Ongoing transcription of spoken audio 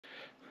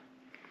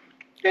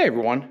Hey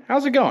everyone,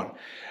 how's it going?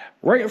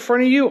 Right in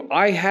front of you,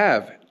 I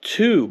have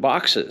two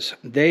boxes.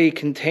 They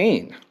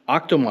contain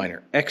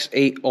OctoMiner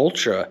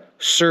X8Ultra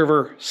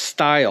server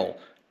style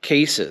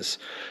cases.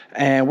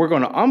 And we're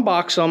going to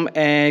unbox them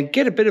and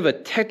get a bit of a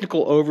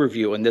technical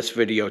overview in this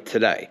video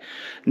today.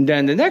 And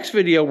then the next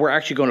video, we're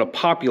actually going to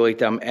populate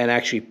them and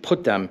actually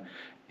put them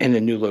in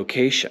a new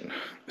location.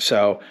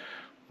 So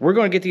we're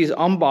going to get these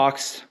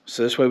unboxed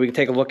so this way we can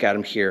take a look at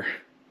them here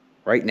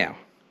right now.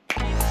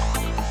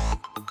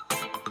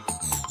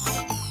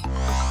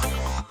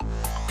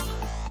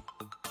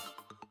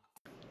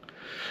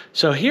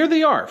 So here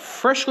they are,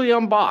 freshly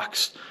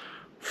unboxed,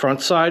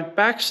 front side,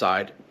 back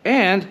side,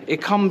 and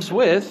it comes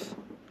with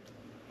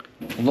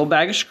a little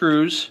bag of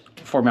screws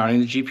for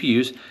mounting the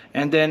GPUs,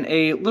 and then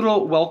a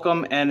little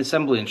welcome and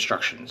assembly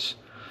instructions.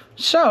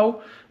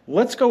 So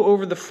let's go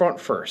over the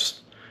front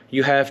first.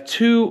 You have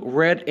two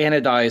red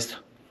anodized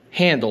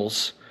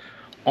handles.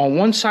 On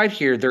one side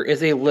here, there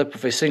is a lip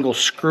with a single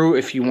screw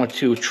if you want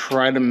to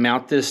try to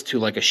mount this to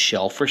like a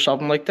shelf or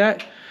something like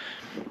that.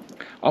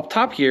 Up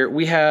top here,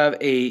 we have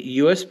a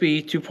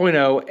USB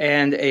 2.0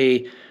 and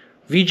a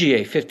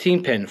VGA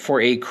 15 pin for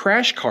a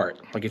crash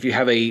cart. Like if you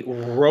have a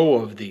row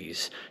of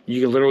these, you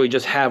can literally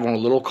just have on a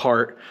little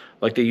cart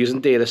like they use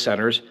in data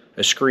centers,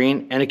 a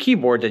screen and a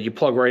keyboard that you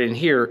plug right in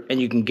here and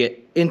you can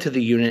get into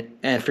the unit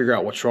and figure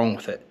out what's wrong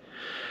with it.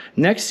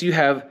 Next, you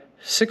have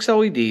 6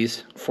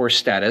 LEDs for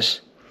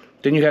status.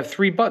 Then you have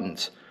 3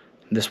 buttons.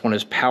 This one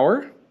is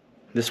power,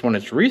 this one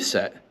is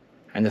reset,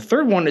 and the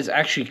third one is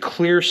actually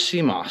clear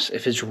CMOS.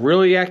 If it's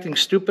really acting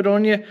stupid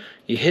on you,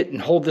 you hit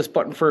and hold this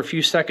button for a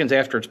few seconds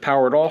after it's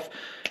powered off,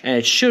 and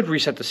it should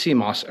reset the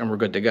CMOS and we're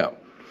good to go.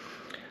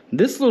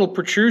 This little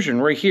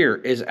protrusion right here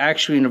is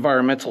actually an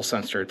environmental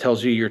sensor. It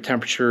tells you your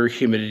temperature,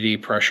 humidity,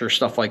 pressure,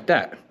 stuff like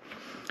that.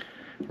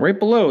 Right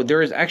below,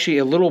 there is actually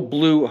a little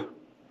blue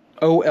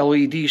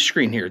OLED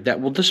screen here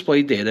that will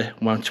display data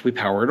once we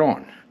power it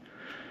on.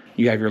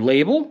 You have your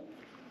label.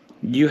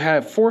 You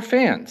have 4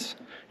 fans.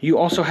 You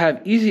also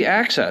have easy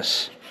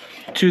access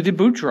to the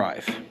boot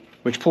drive,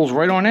 which pulls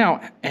right on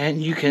out,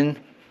 and you can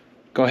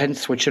go ahead and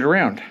switch it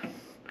around.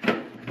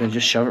 And then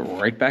just shove it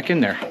right back in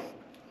there.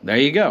 There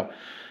you go.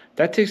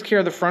 That takes care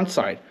of the front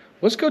side.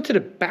 Let's go to the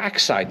back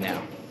side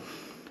now.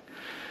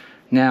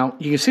 Now,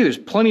 you can see there's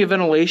plenty of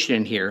ventilation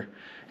in here,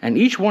 and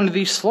each one of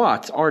these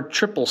slots are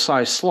triple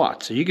size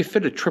slots. So you can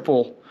fit a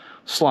triple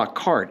slot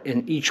card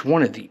in each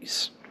one of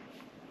these.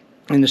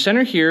 In the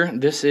center here,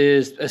 this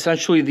is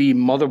essentially the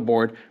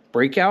motherboard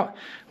breakout.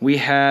 We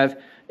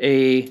have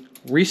a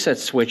reset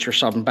switch or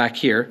something back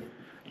here.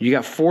 You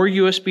got 4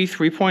 USB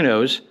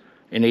 3.0s,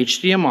 an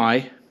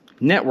HDMI,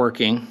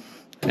 networking.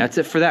 That's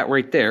it for that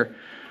right there.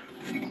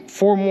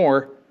 4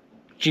 more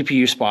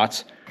GPU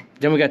spots.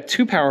 Then we got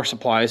 2 power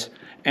supplies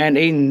and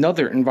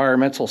another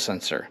environmental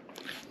sensor.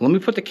 Let me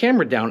put the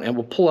camera down and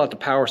we'll pull out the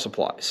power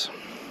supplies.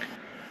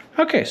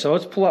 Okay, so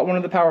let's pull out one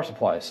of the power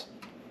supplies.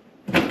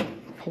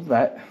 Pull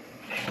that.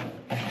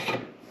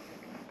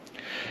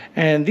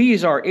 And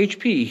these are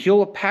HP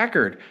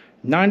Hewlett-Packard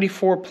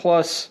 94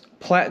 plus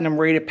platinum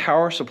rated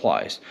power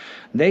supplies.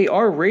 They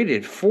are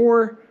rated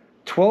for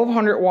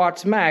 1200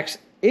 watts max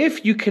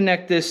if you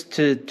connect this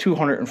to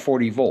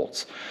 240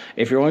 volts.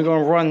 If you're only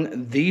going to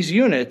run these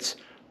units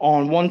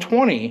on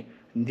 120,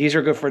 these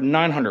are good for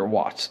 900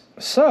 watts.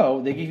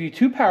 So they give you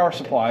 2 power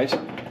supplies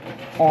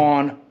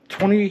on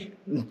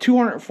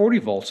 240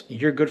 volts.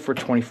 You're good for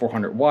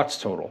 2400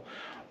 watts total.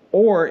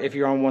 Or if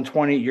you're on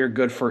 120, you're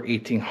good for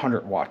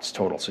 1800 watts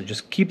total. So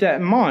just keep that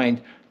in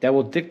mind. That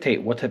will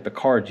dictate what type of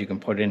cards you can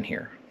put in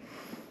here.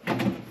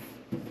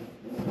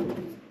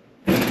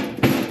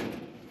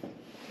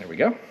 There we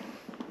go.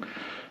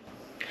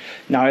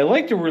 Now I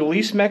like the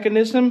release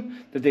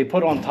mechanism that they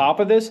put on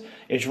top of this.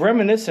 It's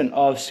reminiscent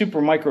of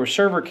Supermicro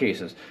server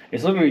cases.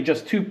 It's literally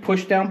just 2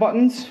 push down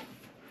buttons.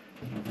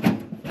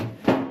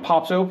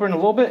 Pops open a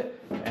little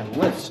bit and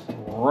lifts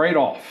right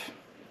off.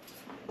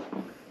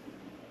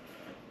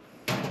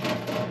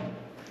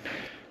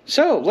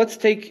 So let's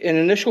take an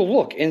initial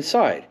look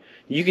inside.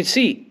 You can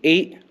see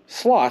 8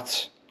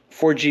 slots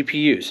for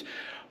GPUs.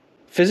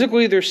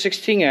 Physically, they're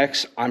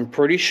 16x. I'm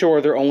pretty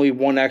sure they're only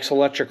 1x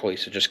electrically,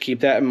 so just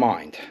keep that in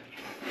mind.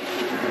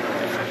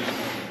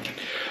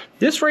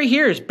 This right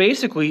here is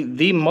basically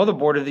the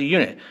motherboard of the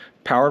unit,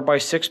 powered by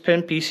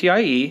 6-pin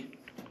PCIe.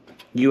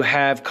 You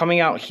have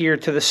coming out here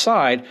to the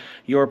side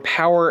your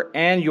power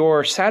and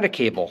your SATA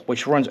cable,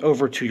 which runs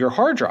over to your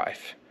hard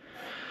drive.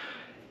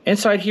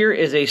 Inside here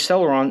is a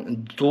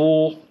Celeron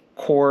dual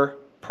core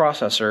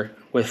processor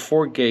with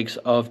 4 gigs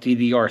of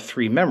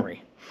DDR3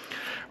 memory.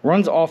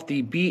 Runs off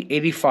the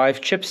B85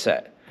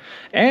 chipset.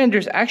 And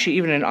there's actually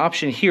even an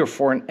option here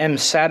for an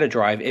mSATA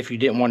drive if you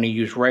didn't want to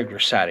use regular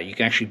SATA. You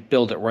can actually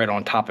build it right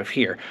on top of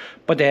here.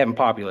 But they haven't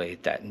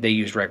populated that. They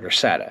use regular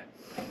SATA.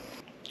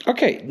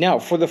 Okay, now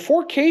for the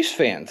 4 case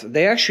fans,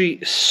 they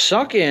actually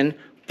suck in,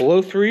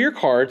 blow through your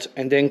cards,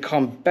 and then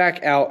come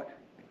back out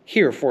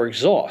here for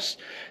exhaust.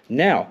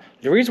 Now,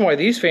 the reason why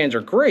these fans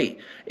are great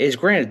is,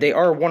 granted, they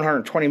are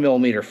 120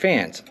 millimeter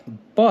fans,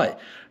 but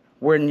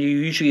when you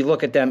usually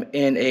look at them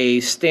in a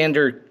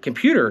standard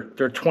computer,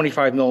 they're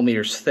 25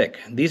 millimeters thick.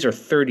 These are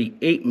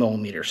 38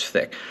 millimeters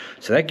thick.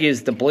 So that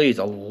gives the blades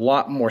a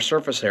lot more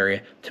surface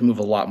area to move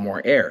a lot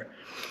more air.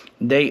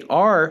 They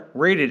are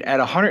rated at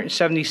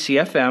 170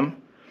 CFM,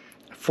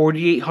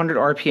 4,800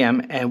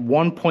 RPM, and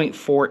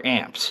 1.4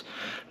 amps.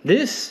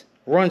 This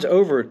runs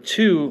over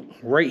to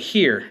right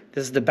here.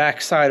 This is the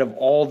back side of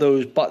all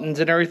those buttons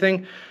and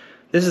everything.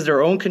 This is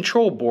their own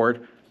control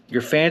board.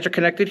 Your fans are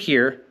connected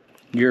here.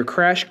 Your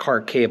crash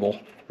cart cable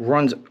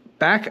runs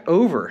back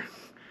over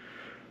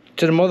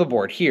to the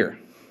motherboard here.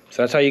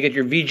 So that's how you get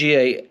your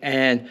VGA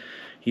and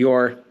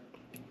your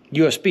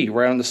USB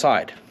right on the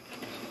side.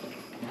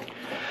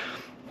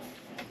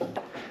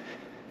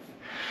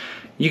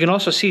 You can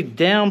also see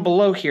down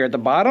below here at the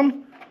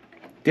bottom,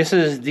 this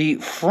is the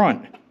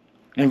front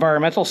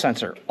environmental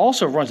sensor.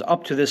 Also runs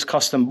up to this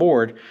custom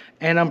board,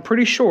 and I'm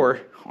pretty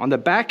sure on the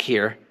back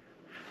here,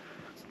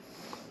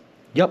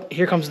 yep,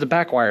 here comes the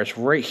back wires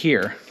right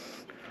here.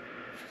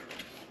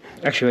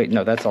 Actually, wait,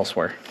 no, that's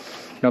elsewhere.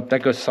 Nope,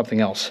 that goes to something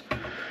else.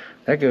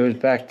 That goes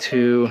back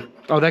to,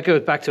 oh, that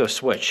goes back to a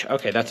switch.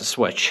 Okay, that's a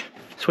switch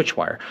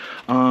wire.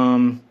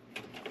 That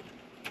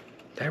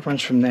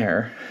runs from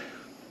there.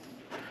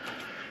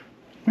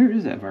 Where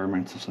is that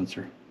environmental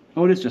sensor?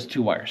 Oh, it is just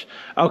 2 wires.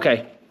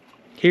 Okay,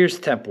 here's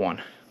temp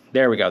 1.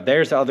 There we go.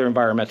 There's the other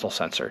environmental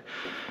sensor.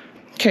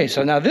 Okay,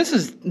 so now this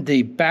is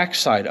the back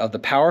side of the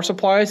power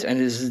supplies, and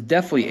this is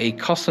definitely a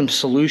custom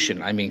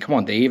solution. I mean, come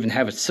on, they even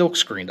have it silk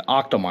screened, the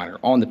OctoMiner,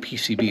 on the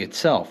PCB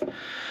itself.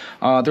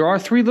 There are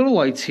 3 little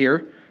lights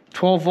here,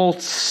 12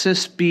 volts,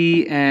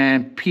 SysB,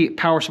 and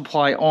power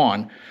supply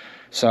on.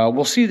 So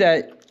we'll see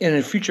that in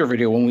a future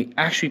video when we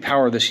actually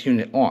power this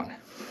unit on.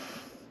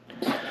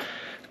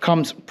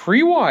 Comes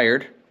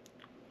pre-wired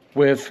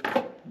with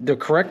the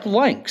correct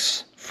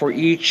lengths for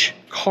each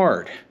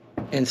card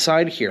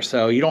inside here,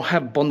 so you don't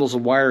have bundles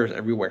of wires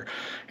everywhere.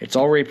 It's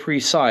already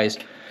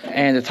pre-sized,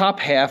 and the top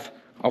half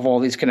of all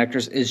these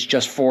connectors is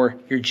just for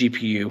your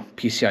GPU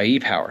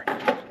PCIe power.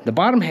 The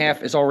bottom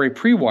half is already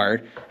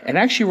pre-wired and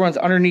actually runs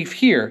underneath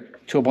here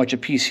to a bunch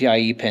of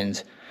PCIe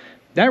pins.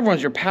 That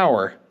runs your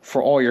power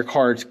for all your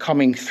cards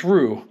coming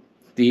through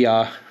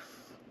the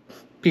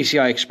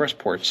PCI Express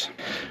ports.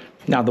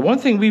 Now, the one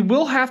thing we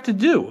will have to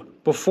do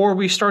before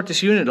we start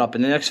this unit up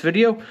in the next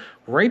video,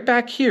 right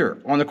back here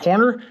on the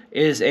corner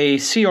is a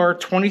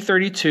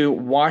CR2032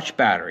 watch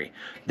battery.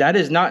 That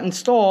is not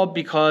installed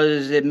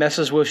because it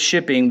messes with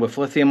shipping with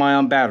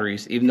lithium-ion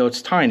batteries, even though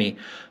it's tiny.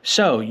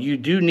 So you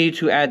do need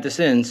to add this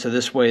in so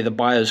this way the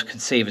BIOS can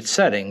save its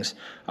settings.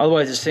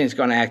 Otherwise, this thing's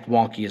going to act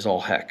wonky as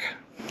all heck.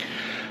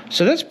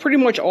 So that's pretty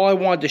much all I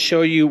wanted to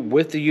show you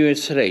with the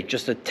units today.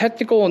 Just a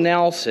technical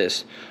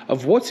analysis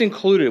of what's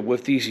included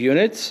with these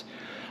units.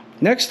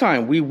 Next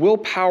time, we will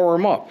power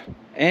them up.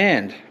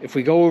 And if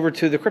we go over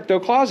to the crypto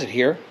closet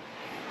here,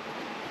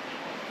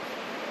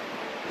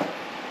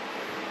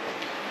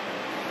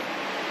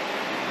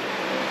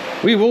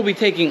 we will be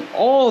taking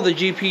all the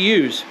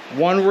GPUs,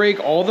 one rig,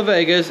 all the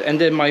Vegas, and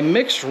then my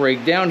mixed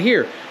rig down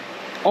here.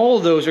 All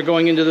of those are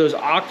going into those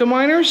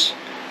OctoMiners,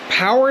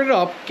 power it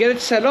up, get it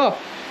set up.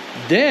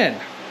 Then,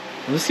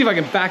 let's see if I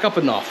can back up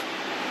enough.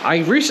 I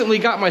recently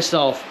got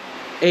myself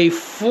a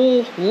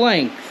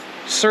full-length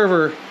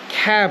server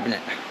cabinet.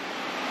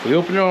 If we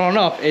open it on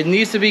up, it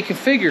needs to be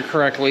configured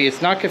correctly.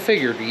 It's not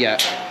configured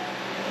yet.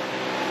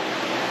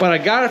 But I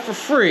got it for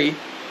free,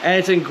 and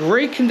it's in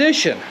great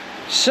condition.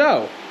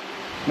 So,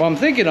 what I'm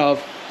thinking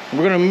of,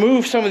 we're going to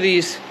move some of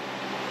these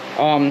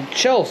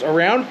shelves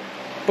around.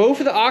 Both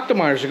of the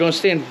OctoMiners are going to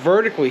stand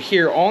vertically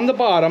here on the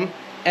bottom,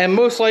 and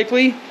most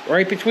likely,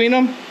 right between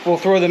them, we'll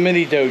throw the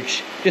mini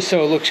Doge, just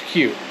so it looks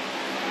cute.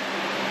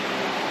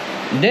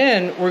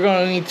 Then, we're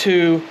going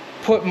to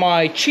put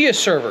my Chia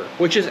server,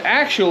 which is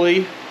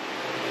actually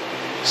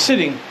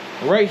sitting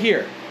right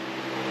here,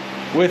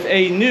 with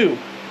a new,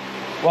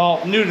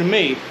 well, new to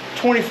me,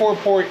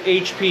 24-port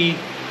HP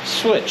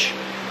switch.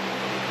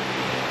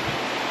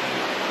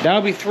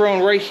 That'll be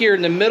thrown right here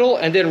in the middle,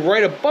 and then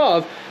right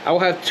above, I will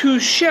have 2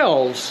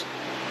 shelves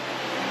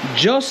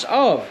just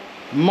of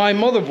my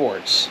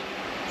motherboards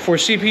for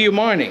CPU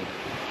mining.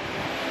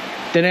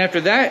 Then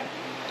after that,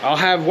 I'll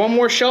have one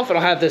more shelf, and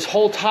I'll have this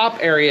whole top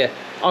area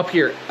up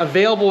here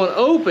available and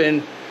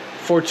open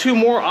for 2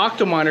 more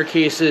OctoMiner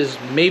cases,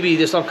 maybe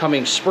this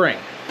upcoming spring.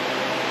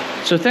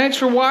 So thanks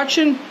for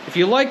watching. If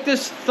you like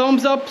this,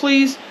 thumbs up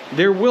please.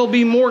 There will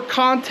be more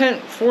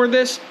content for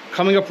this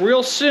coming up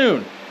real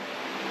soon.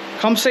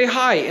 Come say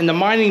hi in the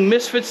Mining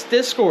Misfits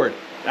Discord.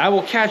 I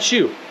will catch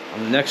you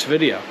on the next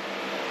video.